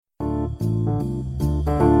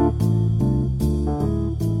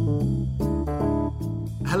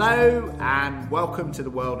Hello and welcome to The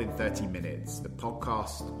World in 30 Minutes, the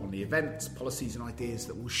podcast on the events, policies and ideas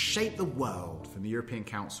that will shape the world from the European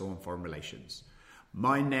Council on Foreign Relations.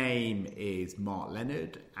 My name is Mark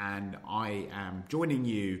Leonard and I am joining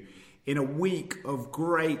you in a week of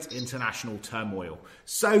great international turmoil.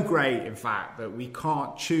 So great, in fact, that we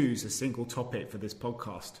can't choose a single topic for this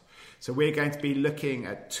podcast. So we're going to be looking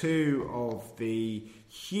at two of the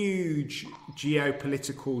huge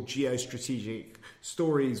geopolitical, geostrategic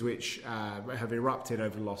stories which have erupted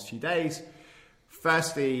over the last few days.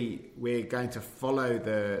 Firstly, we're going to follow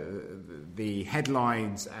the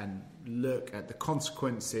headlines and look at the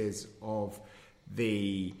consequences of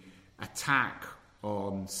the attack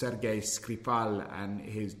on Sergei Skripal and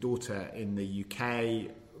his daughter in the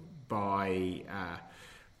UK by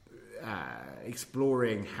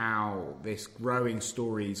exploring how this growing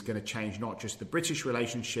story is going to change not just the British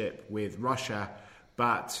relationship with Russia,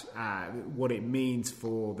 but what it means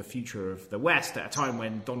for the future of the West at a time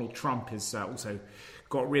when Donald Trump has also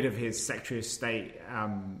got rid of his Secretary of State,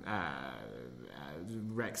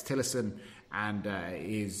 Rex Tillerson, and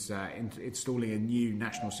is installing a new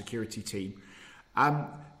national security team.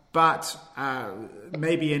 But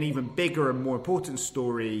maybe an even bigger and more important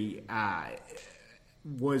story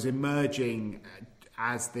was emerging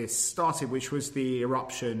as this started, which was the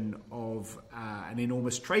eruption of an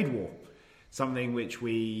enormous trade war. Something which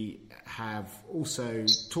we have also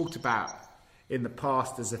talked about in the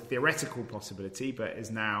past as a theoretical possibility, but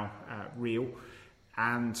is now real.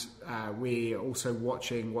 And we're also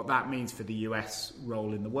watching what that means for the US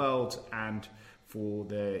role in the world and for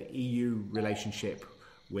the EU relationship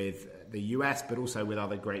with the US, but also with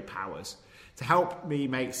other great powers. To help me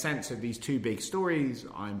make sense of these two big stories,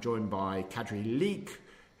 I'm joined by Kadri Leek,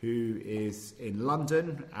 who is in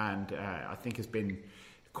London and I think has been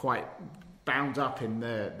quite bound up in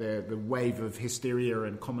the wave of hysteria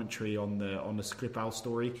and commentary on the Skripal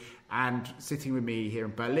story. And sitting with me here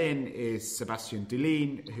in Berlin is Sebastian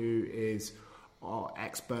Dulin, who is our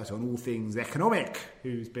expert on all things economic,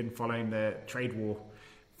 who's been following the trade war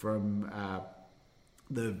from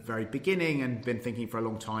the very beginning and been thinking for a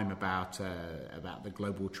long time about the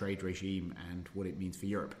global trade regime and what it means for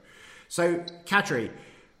Europe. So, Kadri,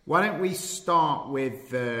 why don't we start with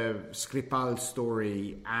the Skripal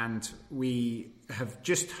story? And we have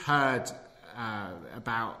just heard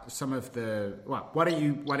about some of the. Well, why don't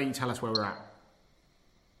you tell us where we're at?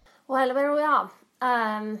 Well, where we are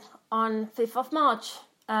on 5th of March,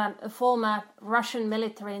 a former Russian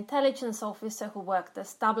military intelligence officer who worked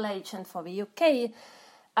as double agent for the UK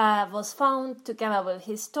was found together with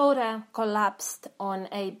his daughter collapsed on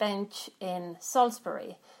a bench in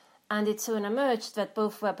Salisbury. And it soon emerged that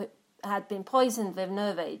both had been poisoned with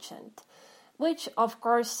nerve agent, which, of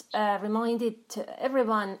course, reminded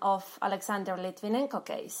everyone of Alexander Litvinenko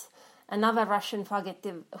case, another Russian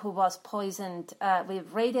fugitive who was poisoned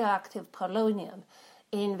with radioactive polonium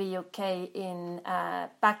in the UK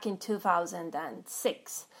back in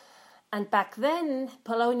 2006. And back then,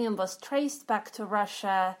 polonium was traced back to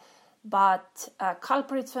Russia, but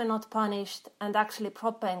culprits were not punished, and actually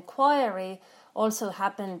proper inquiry also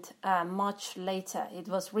happened much later. It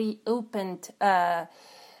was reopened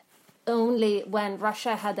only when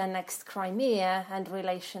Russia had annexed Crimea and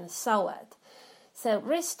relations soured. So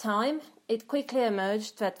this time, it quickly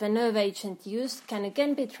emerged that the nerve agent used can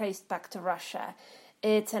again be traced back to Russia.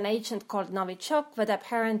 It's an agent called Novichok that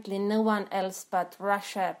apparently no one else but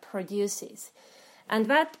Russia produces. And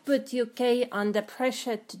that put UK under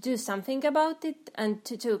pressure to do something about it and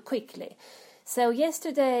to do quickly. So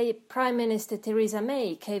yesterday, Prime Minister Theresa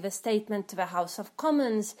May gave a statement to the House of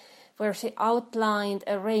Commons where she outlined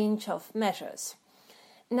a range of measures.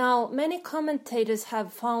 Now, many commentators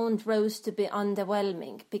have found those to be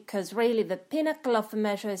underwhelming because really the pinnacle of the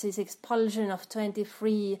measures is expulsion of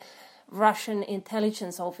 23 Russian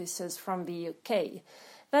intelligence officers from the UK.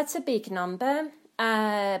 That's a big number.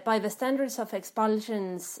 By the standards of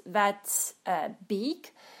expulsions, that's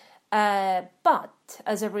big. But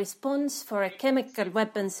as a response for a chemical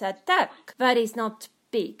weapons attack, that is not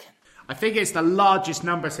big. I think it's the largest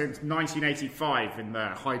number since 1985 in the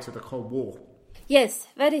height of the Cold War. Yes,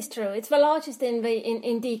 that is true. It's the largest in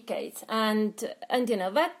decades, and you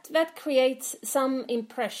know that creates some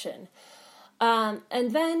impression.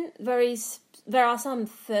 And then there are some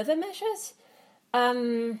further measures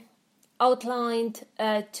outlined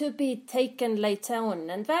to be taken later on,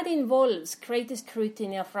 and that involves greater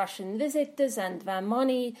scrutiny of Russian visitors and their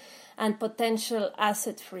money and potential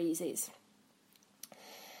asset freezes.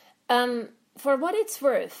 For what it's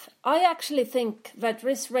worth, I actually think that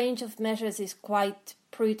this range of measures is quite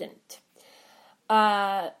prudent.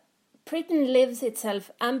 Britain leaves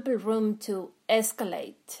itself ample room to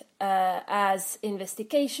escalate as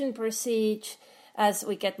investigation proceeds, as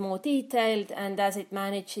we get more detailed, and as it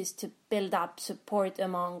manages to build up support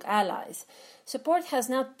among allies. Support has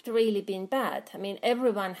not really been bad. I mean,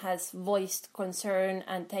 everyone has voiced concern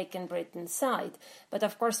and taken Britain's side. But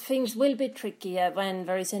of course, things will be trickier when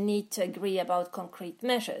there is a need to agree about concrete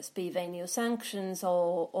measures, be they new sanctions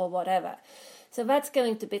or whatever. So that's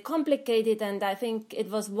going to be complicated, and I think it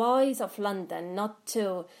was wise of London not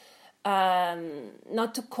to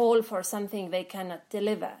call for something they cannot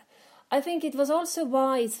deliver. I think it was also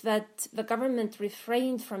wise that the government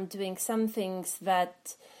refrained from doing some things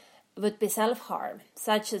that would be self-harm,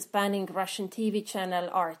 such as banning Russian TV channel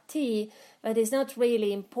RT, that is not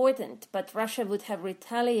really important, but Russia would have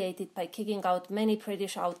retaliated by kicking out many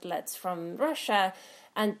British outlets from Russia,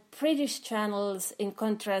 and British channels, in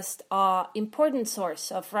contrast, are important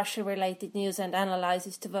source of Russia-related news and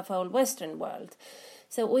analysis to the whole Western world.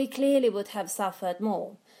 So we clearly would have suffered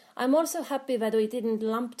more. I'm also happy that we didn't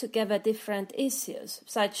lump together different issues,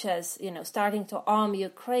 such as, starting to arm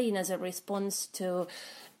Ukraine as a response to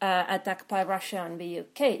attack by Russia on the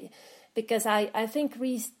UK, because I think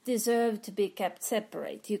we deserve to be kept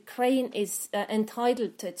separate. Ukraine is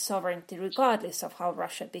entitled to its sovereignty regardless of how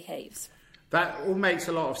Russia behaves. That all makes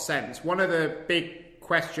a lot of sense. One of the big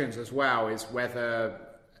questions as well is whether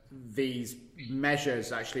these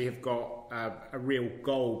measures actually have got a real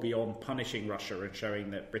goal beyond punishing Russia and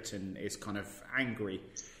showing that Britain is kind of angry.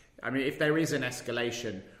 I mean, if there is an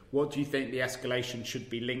escalation, what do you think the escalation should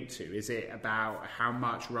be linked to? Is it about how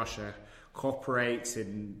much Russia cooperates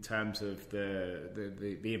in terms of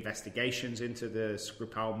the investigations into the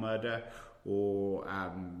Skripal murder, or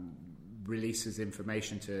releases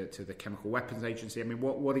information to the Chemical Weapons Agency? I mean,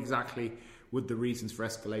 what exactly would the reasons for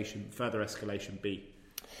further escalation be?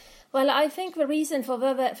 Well, I think the reason for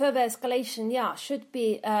further escalation, should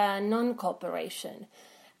be non-cooperation.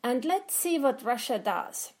 And let's see what Russia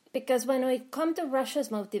does. Because when we come to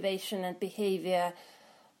Russia's motivation and behavior,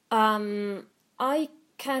 I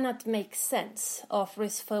cannot make sense of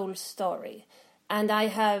this whole story. And I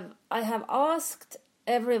have asked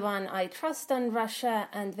everyone I trust in Russia,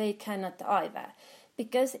 and they cannot either,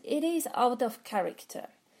 because it is out of character.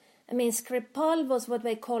 I mean, Skripal was what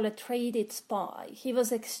they call a traded spy. He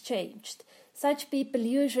was exchanged. Such people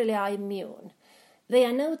usually are immune. They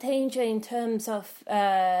are no danger in terms of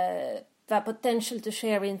the potential to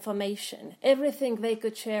share information. Everything they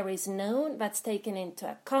could share is known, that's taken into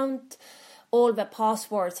account. All the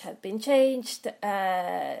passwords have been changed,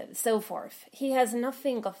 so forth. He has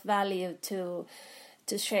nothing of value to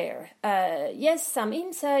share. Yes, some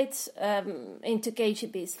insights into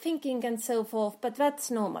KGB's thinking and so forth, but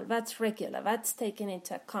that's normal, that's regular, that's taken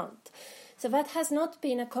into account. So that has not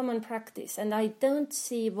been a common practice, and I don't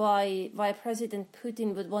see why President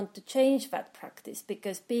Putin would want to change that practice,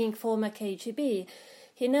 because being former KGB,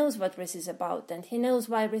 he knows what this is about, and he knows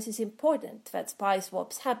why this is important, that spy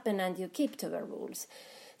swaps happen and you keep to the rules.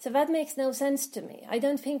 So that makes no sense to me. I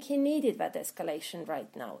don't think he needed that escalation right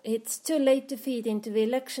now. It's too late to feed into the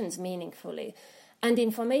elections meaningfully. And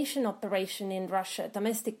information operation in Russia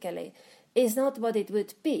domestically is not what it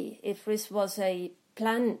would be if this was a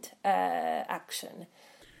planned action.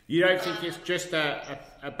 You don't think it's just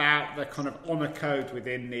about the kind of honour code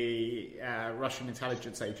within the Russian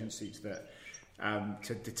intelligence agencies that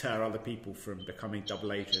to deter other people from becoming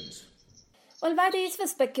double agents? Well, that is the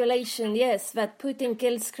speculation, yes, that Putin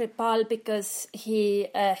killed Skripal because he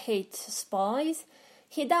hates spies.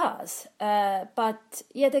 He does, but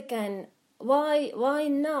yet again, why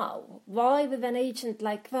now? Why with an agent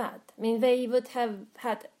like that? I mean, they would have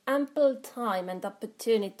had ample time and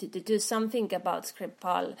opportunity to do something about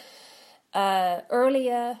Skripal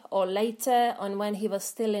earlier or later, on when he was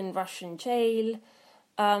still in Russian jail.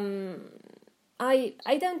 I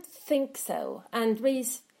don't think so, and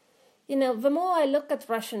the more I look at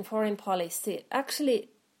Russian foreign policy, actually,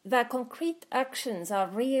 their concrete actions are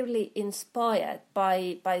really inspired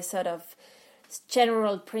by sort of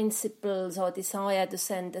general principles or desire to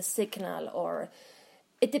send a signal, or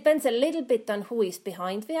it depends a little bit on who is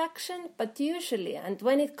behind the action, but usually, and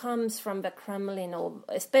when it comes from the Kremlin or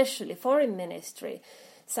especially foreign ministry,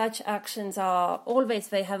 such actions are always,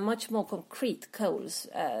 they have much more concrete goals,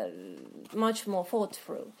 much more thought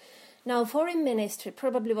through. Now, foreign ministry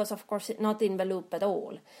probably was, of course, not in the loop at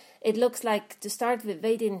all. It looks like, to start with,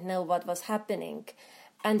 they didn't know what was happening.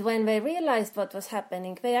 And when they realized what was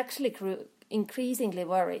happening, they actually grew increasingly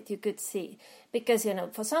worried, you could see. Because,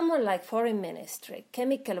 for someone like foreign ministry,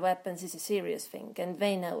 chemical weapons is a serious thing, and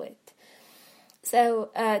they know it. So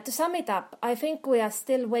to sum it up, I think we are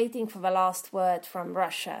still waiting for the last word from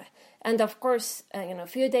Russia. And of course, a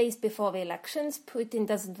few days before the elections, Putin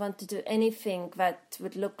doesn't want to do anything that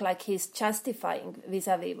would look like he's justifying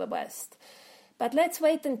vis-à-vis the West. But let's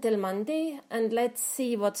wait until Monday and let's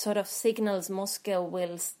see what sort of signals Moscow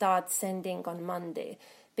will start sending on Monday.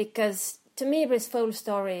 Because to me, this whole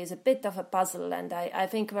story is a bit of a puzzle, and I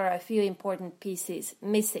think there are a few important pieces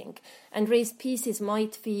missing. And these pieces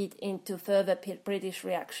might feed into further British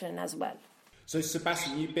reaction as well. So,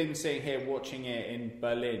 Sebastian, you've been sitting here watching it in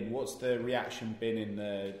Berlin. What's the reaction been in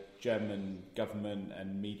the German government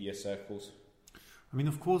and media circles? I mean,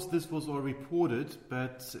 of course, this was all reported,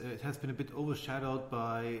 but it has been a bit overshadowed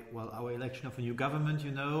by, our election of a new government,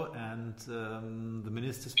 and the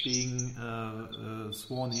ministers being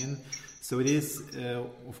sworn in. So it is,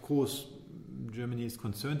 of course, Germany is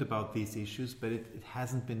concerned about these issues, but it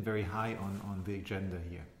hasn't been very high on the agenda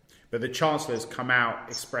here. But the Chancellor's come out,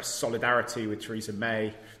 expressed solidarity with Theresa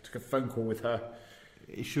May, took a phone call with her.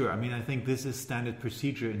 Sure. I mean, I think this is standard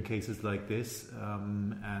procedure in cases like this,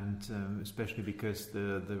 and especially because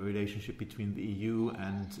the relationship between the EU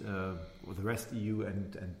and the rest EU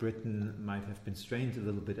and Britain might have been strained a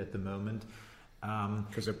little bit at the moment.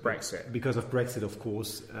 Because of Brexit. Because of Brexit, of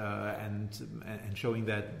course, and showing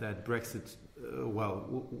that Brexit,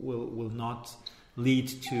 will not lead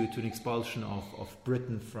to an expulsion of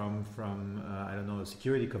Britain from the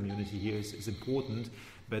security community here is important.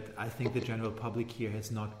 But I think the general public here has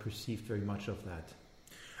not perceived very much of that.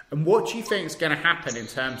 And what do you think is going to happen in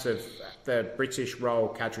terms of the British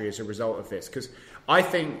role, Kadri, as a result of this? Because I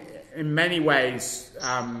think in many ways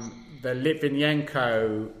the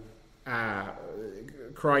Litvinenko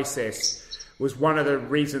crisis was one of the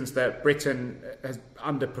reasons that Britain has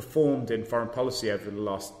underperformed in foreign policy over the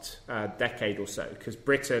last decade or so. Because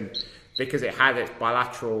Britain, because it had its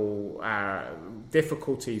bilateral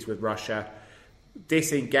difficulties with Russia,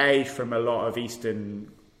 disengaged from a lot of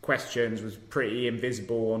Eastern questions, was pretty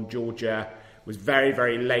invisible on Georgia, was very,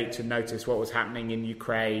 very late to notice what was happening in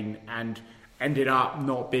Ukraine, and ended up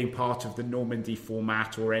not being part of the Normandy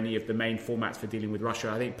format or any of the main formats for dealing with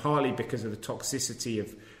Russia. I think partly because of the toxicity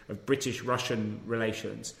of British-Russian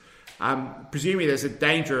relations. Presumably there's a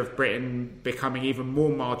danger of Britain becoming even more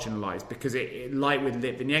marginalised because, like with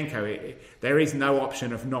Litvinenko, there is no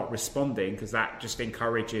option of not responding because that just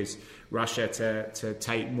encourages Russia to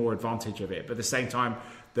take more advantage of it. But at the same time,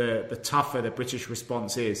 the tougher the British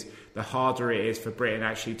response is, the harder it is for Britain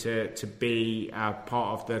actually to be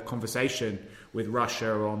part of the conversation with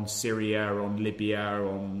Russia on Syria, on Libya,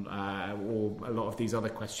 on or a lot of these other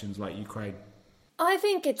questions like Ukraine. I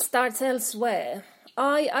think it starts elsewhere.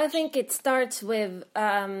 I think it starts with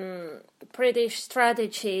British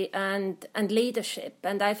strategy and leadership,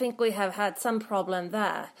 and I think we have had some problem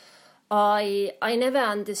there. I never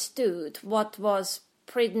understood what was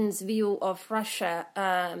Britain's view of Russia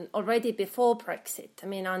already before Brexit. I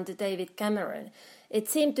mean, under David Cameron, it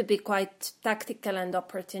seemed to be quite tactical and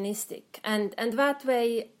opportunistic, and that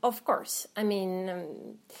way, of course, I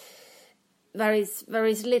mean. There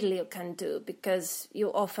is little you can do because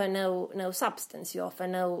you offer no substance, you offer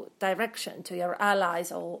no direction to your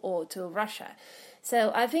allies or to Russia.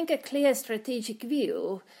 So I think a clear strategic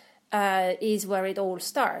view is where it all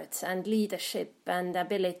starts, and leadership and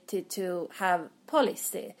ability to have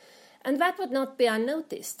policy. And that would not be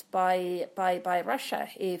unnoticed by Russia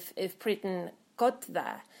if Britain got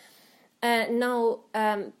there. Now,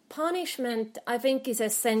 punishment, I think, is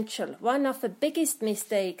essential. One of the biggest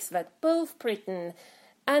mistakes that both Britain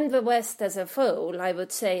and the West as a whole, I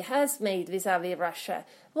would say, has made vis-à-vis Russia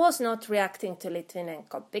was not reacting to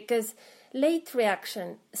Litvinenko, because late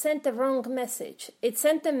reaction sent the wrong message. It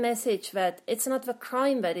sent a message that it's not the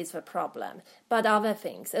crime that is the problem, but other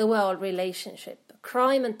things, overall relationship.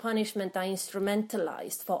 Crime and punishment are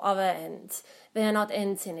instrumentalized for other ends. They are not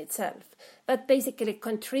ends in itself. That basically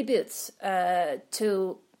contributes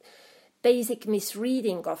to basic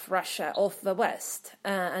misreading of Russia, of the West,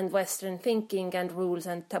 and Western thinking and rules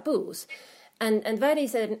and taboos. And that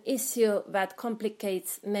is an issue that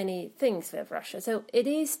complicates many things with Russia. So it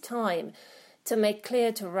is time to make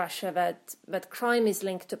clear to Russia that crime is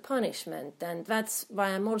linked to punishment. And that's why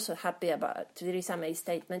I'm also happy about Theresa May's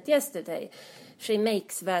statement yesterday. She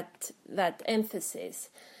makes that emphasis.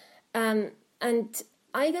 And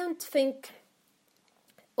I don't think...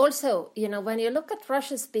 Also, when you look at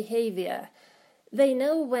Russia's behavior, they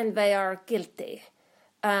know when they are guilty.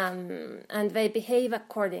 And they behave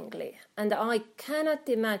accordingly. And I cannot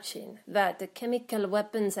imagine that a chemical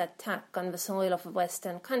weapons attack on the soil of a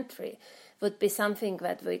Western country would be something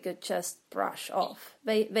that we could just brush off.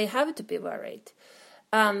 They have to be worried.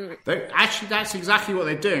 Actually, that's exactly what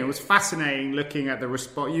they're doing. It was fascinating looking at the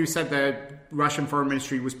response. You said the Russian Foreign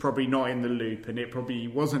Ministry was probably not in the loop, and it probably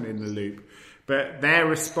wasn't in the loop. But their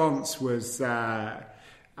response was a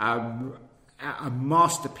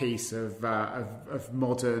masterpiece of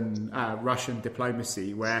modern Russian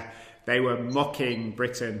diplomacy, where they were mocking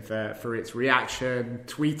Britain for its reaction,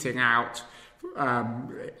 tweeting out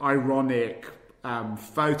ironic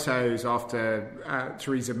photos after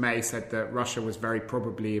Theresa May said that Russia was very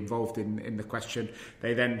probably involved in the question.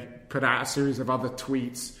 They then put out a series of other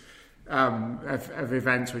tweets of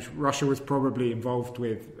events which Russia was probably involved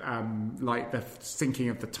with, like the sinking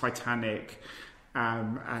of the Titanic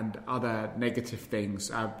and other negative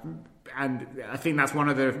things. And I think that's one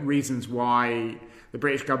of the reasons why the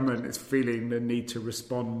British government is feeling the need to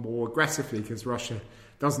respond more aggressively, because Russia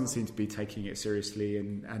doesn't seem to be taking it seriously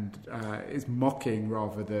and is mocking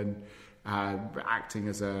rather than acting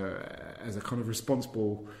as a kind of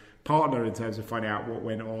responsible partner in terms of finding out what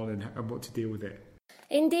went on and what to deal with it.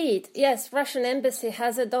 Indeed, yes, Russian embassy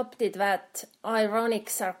has adopted that ironic,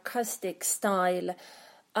 sarcastic style.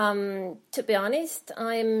 To be honest,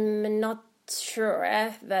 I'm not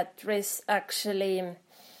sure that this actually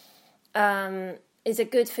is a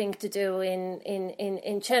good thing to do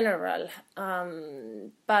in general,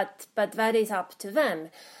 but that is up to them.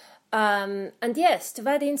 And yes, to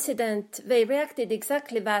that incident, they reacted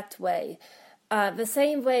exactly that way. The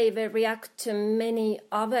same way they react to many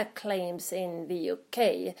other claims in the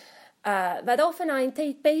UK that often are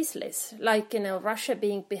indeed baseless, like, Russia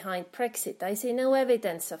being behind Brexit. I see no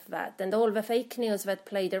evidence of that, and all the fake news that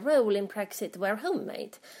played a role in Brexit were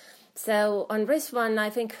homemade. So on this one, I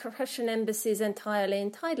think Russian embassy is entirely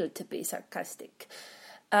entitled to be sarcastic.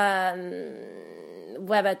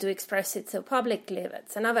 Whether to express it so publicly,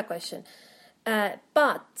 that's another question.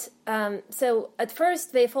 But so at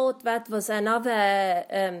first they thought that was another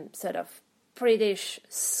sort of British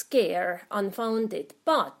scare, unfounded.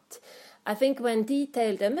 But I think when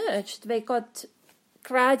detail emerged, they got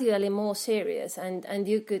gradually more serious, and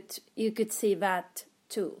you could see that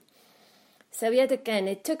too. So yet again,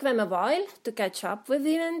 it took them a while to catch up with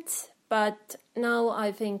the events, but now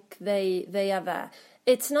I think they are there.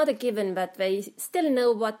 It's not a given that they still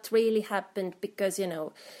know what really happened, because,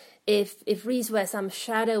 if these were some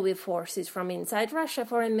shadowy forces from inside Russia,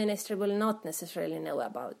 foreign minister will not necessarily know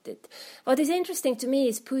about it. What is interesting to me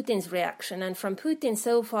is Putin's reaction, and from Putin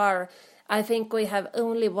so far, I think we have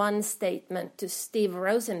only one statement to Steve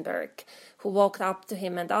Rosenberg, who walked up to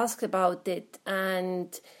him and asked about it,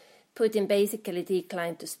 and Putin basically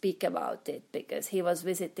declined to speak about it because he was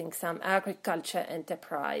visiting some agriculture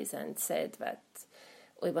enterprise and said that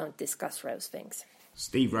we won't discuss those things.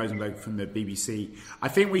 Steve Rosenberg from the BBC. I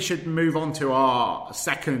think we should move on to our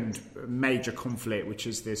second major conflict, which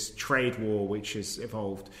is this trade war which has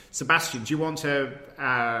evolved. Sebastian, do you want to...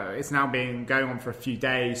 it's now been going on for a few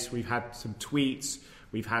days. We've had some tweets.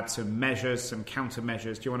 We've had some measures, some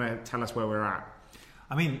countermeasures. Do you want to tell us where we're at?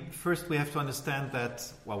 I mean, first we have to understand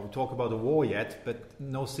that, we talk about a war yet, but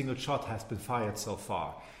no single shot has been fired so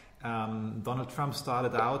far. Donald Trump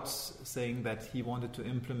started out saying that he wanted to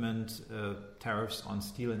implement tariffs on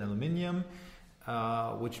steel and aluminium,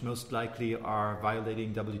 which most likely are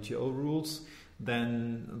violating WTO rules.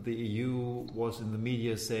 Then the EU was in the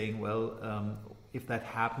media saying, if that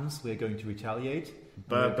happens, we're going to retaliate.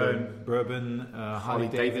 Bourbon, Harley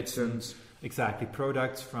Davidson's. Exactly,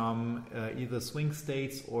 products from either swing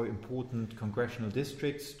states or important congressional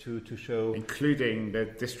districts to show... Including the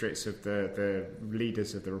districts of the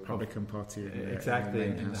leaders of the Republican Party. Exactly,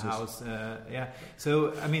 in the House.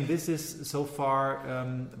 So, I mean, this is so far...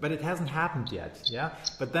 but it hasn't happened yet, yeah?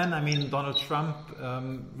 But then, I mean, Donald Trump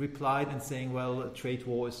replied and saying, trade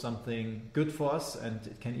war is something good for us and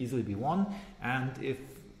it can easily be won. And if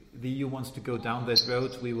the EU wants to go down that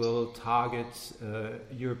road, we will target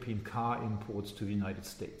European car imports to the United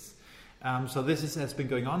States. So this has been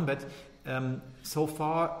going on, but so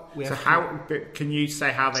far we have... can you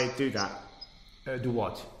say how they do that? Do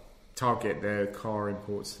what? Target the car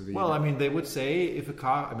imports to the Well, I mean, they would say if a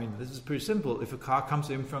car... I mean, this is pretty simple. If a car comes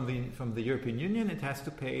in from the European Union, it has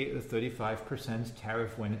to pay a 35%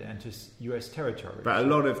 tariff when it enters US territory. But a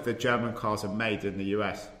lot of the German cars are made in the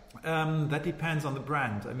US. That depends on the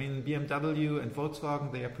brand. I mean, BMW and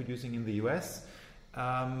Volkswagen, they are producing in the US,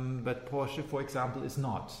 but Porsche, for example, is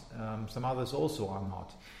not. Some others also are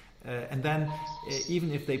not. And then,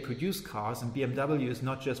 even if they produce cars, and BMW is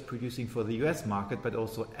not just producing for the US market, but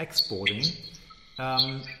also exporting,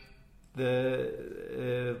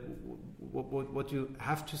 what you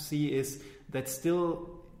have to see is that still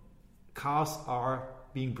cars are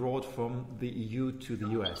being brought from the EU to the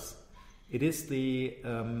US. It is the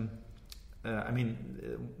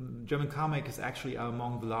German car makers actually are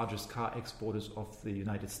among the largest car exporters of the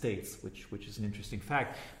United States, which is an interesting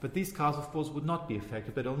fact. But these cars, of course, would not be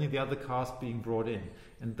affected, but only the other cars being brought in.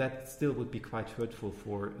 And that still would be quite hurtful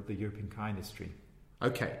for the European car industry.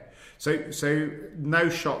 Okay. So no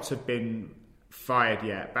shots have been fired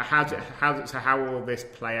yet. But how will this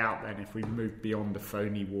play out then if we move beyond a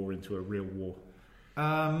phony war into a real war?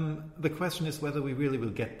 The question is whether we really will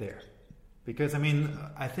get there. Because,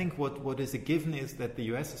 I think what is a given is that the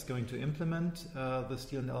US is going to implement the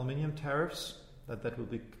steel and aluminium tariffs. That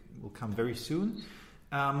will come very soon.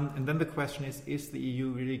 And then the question is the EU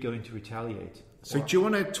really going to retaliate? So do you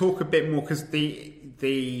want to talk a bit more? Because the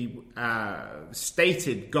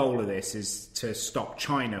stated goal of this is to stop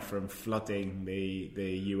China from flooding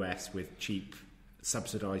the US with cheap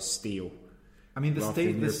subsidized steel.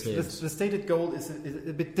 The stated goal is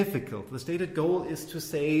a bit difficult. The stated goal is to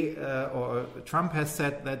say, or Trump has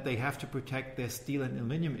said that they have to protect their steel and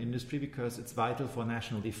aluminum industry because it's vital for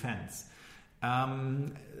national defense.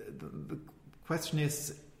 The question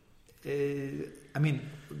is,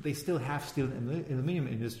 they still have steel and aluminum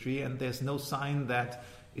industry, and there's no sign that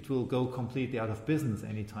it will go completely out of business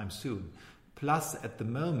anytime soon. Plus, at the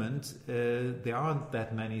moment, there aren't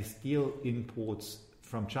that many steel imports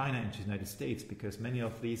from China into the United States because many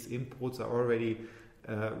of these imports are already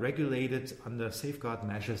regulated under safeguard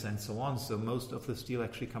measures and so on. So most of the steel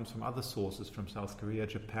actually comes from other sources, from South Korea,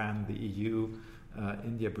 Japan, the EU,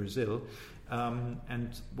 India, Brazil.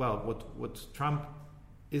 What Trump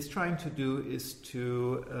is trying to do is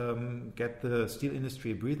to get the steel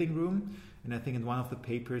industry a breathing room. And I think in one of the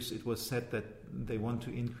papers it was said that they want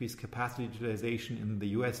to increase capacity utilization in the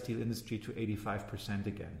US steel industry to 85%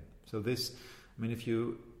 again. So this, if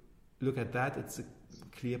you look at that, it's a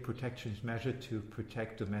clear protectionist measure to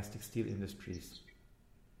protect domestic steel industries.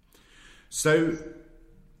 So,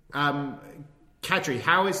 Kadri,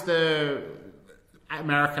 how is the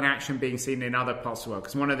American action being seen in other parts of the world?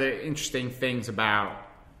 Because one of the interesting things about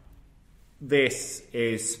this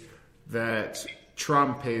is that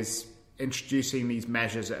Trump is introducing these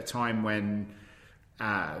measures at a time when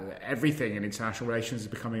everything in international relations is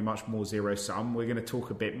becoming much more zero-sum. We're going to talk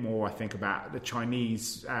a bit more, I think, about the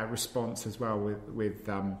Chinese response as well with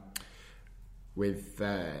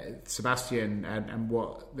Sebastian and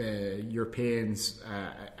what the Europeans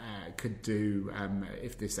could do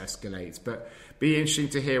if this escalates. But be interesting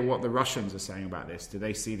to hear what the Russians are saying about this. Do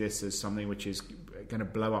they see this as something which is going to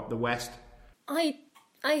blow up the West? I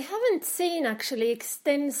haven't seen actually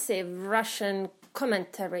extensive Russian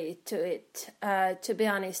commentary to it, to be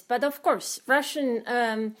honest. But of course, Russia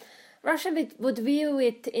would view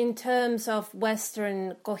it in terms of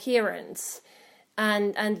Western coherence,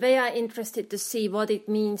 and they are interested to see what it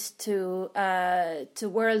means to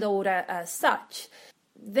world order as such.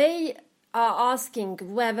 They are asking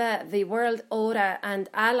whether the world order and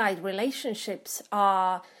allied relationships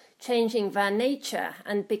are changing their nature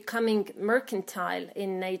and becoming mercantile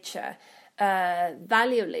in nature,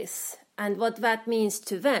 valueless, and what that means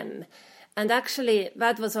to them. And actually,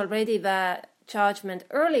 that was already the judgment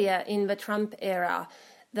earlier in the Trump era,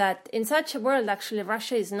 that in such a world, actually,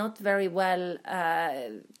 Russia is not very well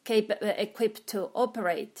equipped to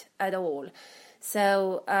operate at all.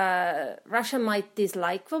 So Russia might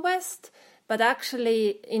dislike the West, but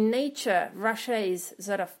actually, in nature, Russia is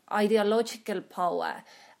sort of ideological power.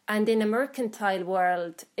 And in a mercantile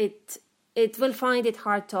world, it will find it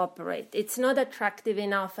hard to operate. It's not attractive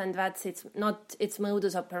enough, and that's not its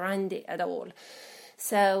modus operandi at all.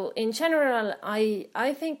 So in general,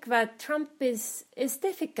 I think that Trump is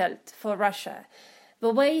difficult for Russia. The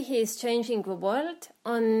way he is changing the world,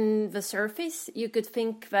 on the surface, you could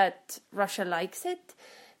think that Russia likes it,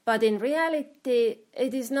 but in reality,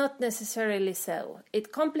 it is not necessarily so.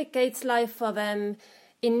 It complicates life for them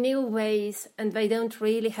in new ways, and they don't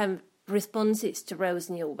really have responses to those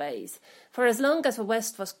new ways. For as long as the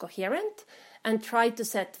West was coherent and tried to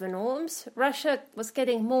set the norms, Russia was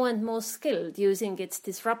getting more and more skilled using its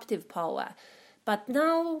disruptive power. But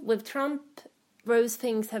now, with Trump, those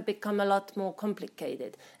things have become a lot more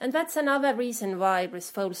complicated. And that's another reason why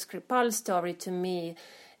this whole Skripal story to me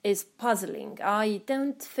is puzzling. I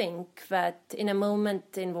don't think that in a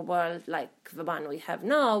moment in the world like the one we have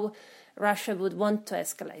now, Russia would want to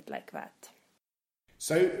escalate like that.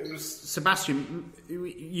 So, Sebastian,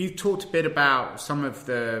 you talked a bit about some of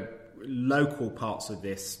the local parts of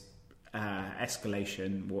this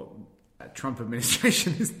escalation, what the Trump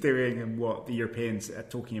administration is doing and what the Europeans are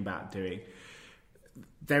talking about doing.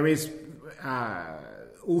 There is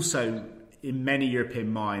also, in many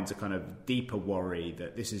European minds, a kind of deeper worry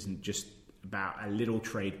that this isn't just about a little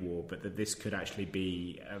trade war, but that this could actually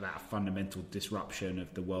be about a fundamental disruption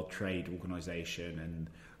of the World Trade Organization and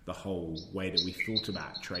the whole way that we thought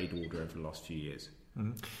about trade order over the last few years.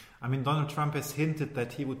 Mm-hmm. I mean, Donald Trump has hinted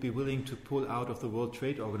that he would be willing to pull out of the World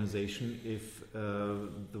Trade Organization if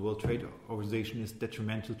the World Trade Organization is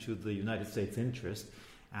detrimental to the United States' interest.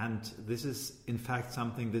 And this is, in fact,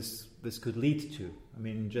 something this could lead to. I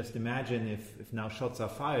mean, just imagine if now shots are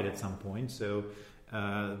fired at some point. So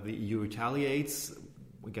the EU retaliates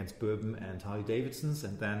against Bourbon and Harley-Davidsons,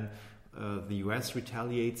 and then the US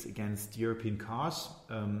retaliates against European cars.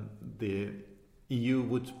 The EU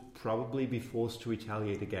would probably be forced to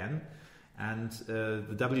retaliate again. And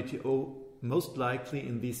the WTO most likely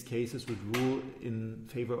in these cases would rule in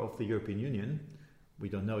favor of the European Union. We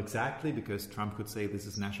don't know exactly, because Trump could say this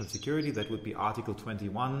is national security. That would be Article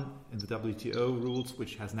 21 in the WTO rules,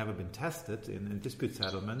 which has never been tested in dispute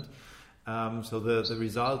settlement. So the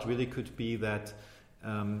result really could be that,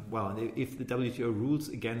 if the WTO rules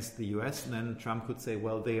against the US, then Trump could say,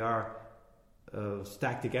 well, they are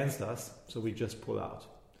stacked against us, so we just pull out.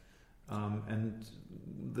 And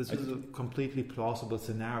this is a completely plausible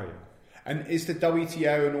scenario. And is the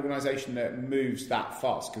WTO an organisation that moves that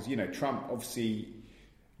fast? Because, Trump obviously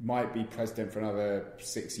might be president for another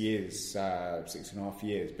 6 years, 6.5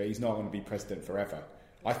 years, but he's not going to be president forever.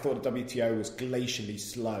 I thought the WTO was glacially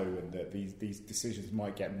slow and that these decisions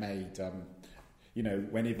might get made,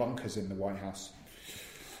 when Ivanka's in the White House.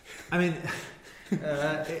 I mean,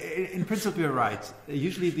 in principle, you're right.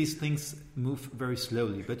 Usually these things move very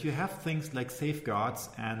slowly, but you have things like safeguards,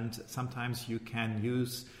 and sometimes you can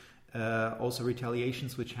use also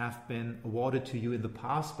retaliations which have been awarded to you in the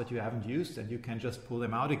past but you haven't used, and you can just pull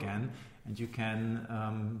them out again, and you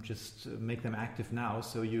can just make them active now.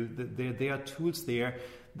 So there are tools there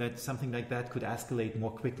that something like that could escalate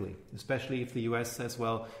more quickly, especially if the US says,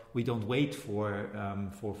 well, we don't wait for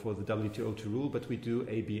the WTO to rule, but we do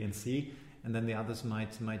A, B, and C, and then the others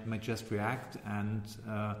might just react. And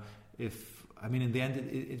in the end,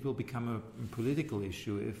 it will become a political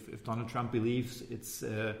issue. If Donald Trump believes it's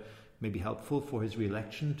maybe helpful for his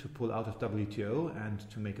re-election to pull out of WTO and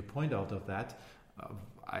to make a point out of that,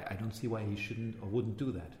 I don't see why he shouldn't or wouldn't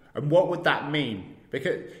do that. And what would that mean?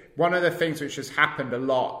 Because one of the things which has happened a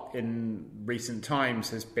lot in recent times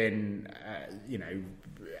has been,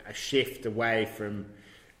 a shift away from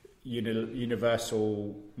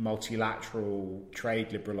universal multilateral trade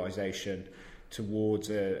liberalisation towards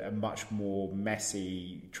a much more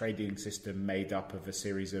messy trading system made up of a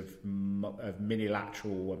series of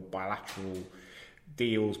minilateral and bilateral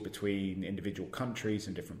deals between individual countries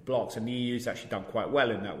and different blocks. And the EU's actually done quite well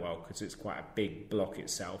in that world, because it's quite a big bloc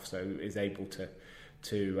itself, so is able to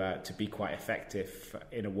be quite effective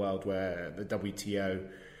in a world where the WTO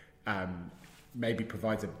maybe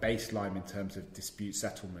provides a baseline in terms of dispute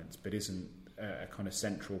settlements, but isn't a kind of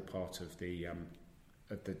central part of the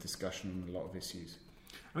discussion on a lot of issues.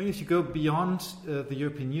 I mean, if you go beyond the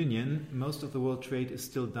European Union, most of the world trade is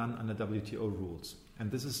still done under WTO rules. And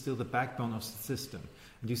this is still the backbone of the system.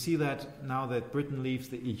 And you see that now that Britain leaves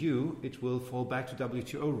the EU, it will fall back to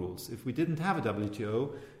WTO rules. If we didn't have a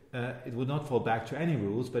WTO, it would not fall back to any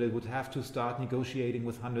rules, but it would have to start negotiating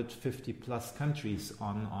with 150 plus countries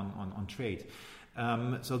on trade.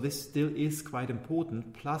 So this still is quite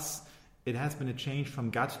important. Plus, it has been a change from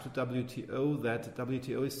GATT to WTO, that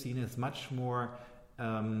WTO is seen as much more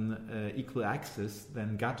equal access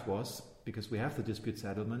than GATT was, because we have the dispute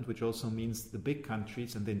settlement, which also means the big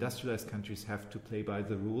countries and the industrialized countries have to play by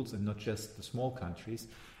the rules and not just the small countries.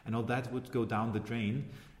 And all that would go down the drain.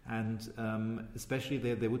 And especially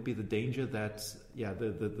there would be the danger that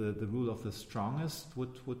the rule of the strongest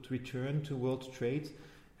would return to world trade.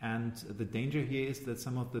 And the danger here is that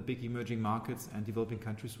some of the big emerging markets and developing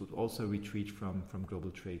countries would also retreat from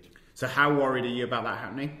global trade. So how worried are you about that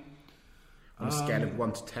happening? On a scale of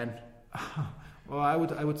 1 to 10? Well, I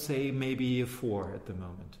would say maybe a 4 at the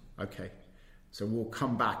moment. Okay. So we'll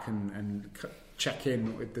come back and check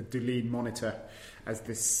in with the Dulin monitor as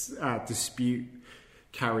this dispute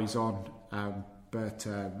carries on. But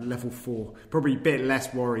level 4, probably a bit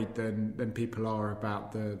less worried than people are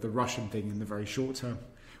about the Russian thing in the very short term.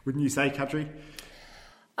 Wouldn't you say, Kadri?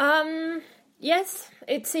 Yes,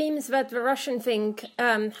 it seems that the Russian thing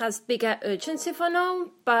has bigger urgency for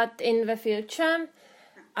now, but in the future,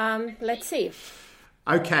 let's see.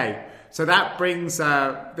 Okay, so that brings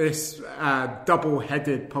this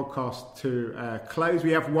double-headed podcast to a close.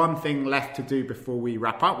 We have one thing left to do before we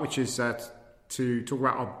wrap up, which is to talk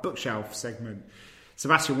about our bookshelf segment.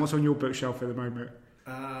 Sebastian, what's on your bookshelf at the moment?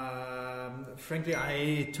 Frankly,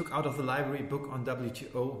 I took out of the library a book on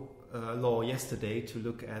WTO law yesterday to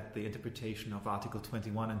look at the interpretation of Article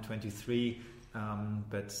 21 and 23.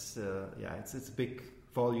 It's a big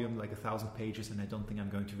volume, like 1,000 pages, and I don't think I'm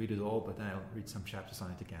going to read it all, but I'll read some chapters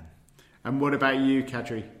on it again. And what about you,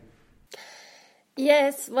 Kadri?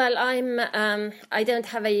 Yes, well, I don't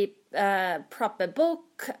have a proper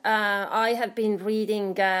book. I have been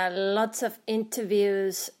reading lots of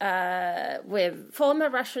interviews with former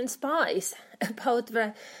Russian spies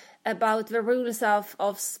about the rules of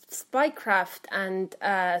spycraft and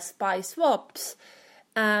spy swaps,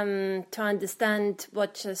 to understand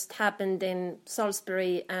what just happened in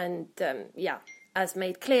Salisbury. And as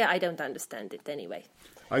made clear, I don't understand it anyway.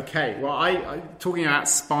 Okay, well, I talking about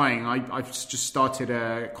spying, I've just started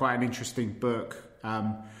quite an interesting book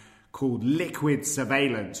called Liquid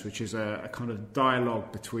Surveillance, which is a kind of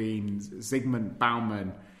dialogue between Zygmunt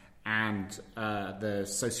Bauman and the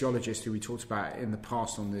sociologist who we talked about in the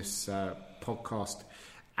past on this podcast,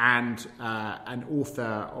 and an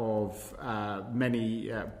author of many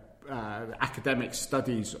academic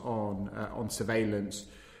studies on surveillance,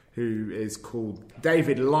 who is called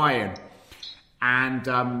David Lyon. And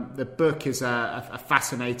the book is a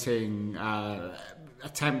fascinating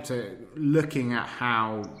attempt at looking at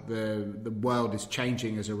how the world is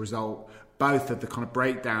changing as a result, both of the kind of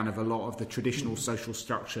breakdown of a lot of the traditional social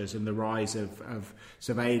structures and the rise of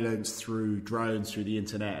surveillance through drones, through the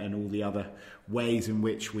internet, and all the other ways in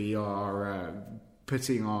which we are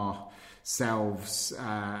putting ourselves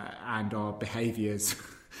and our behaviours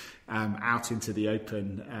out into the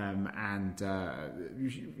open, and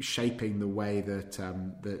shaping the way that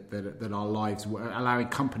our lives work, allowing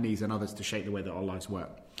companies and others to shape the way that our lives work.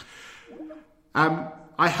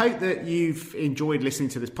 I hope that you've enjoyed listening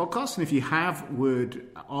to this podcast, and if you have, would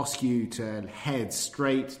ask you to head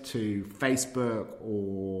straight to Facebook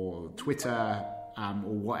or Twitter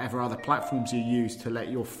or whatever other platforms you use to let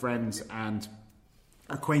your friends and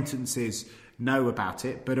acquaintances know about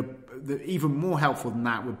it. But even more helpful than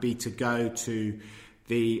that would be to go to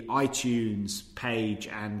the iTunes page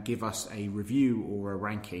and give us a review or a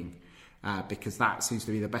ranking, because that seems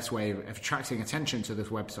to be the best way of attracting attention to this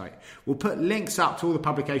website. We'll put links up to all the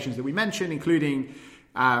publications that we mentioned, including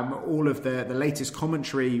all of the latest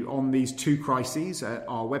commentary on these two crises at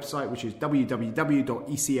our website, which is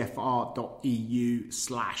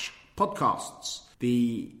www.ecfr.eu/podcasts.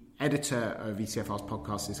 The editor of ECFR's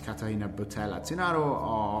podcast is Katarina Botella-Zinaro.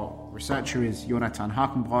 Our researcher is Jonathan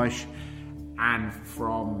Hakenbroich. And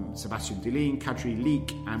from Sebastian Delin, Kadri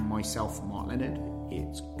Leek, and myself, Mark Leonard,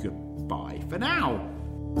 it's goodbye for now.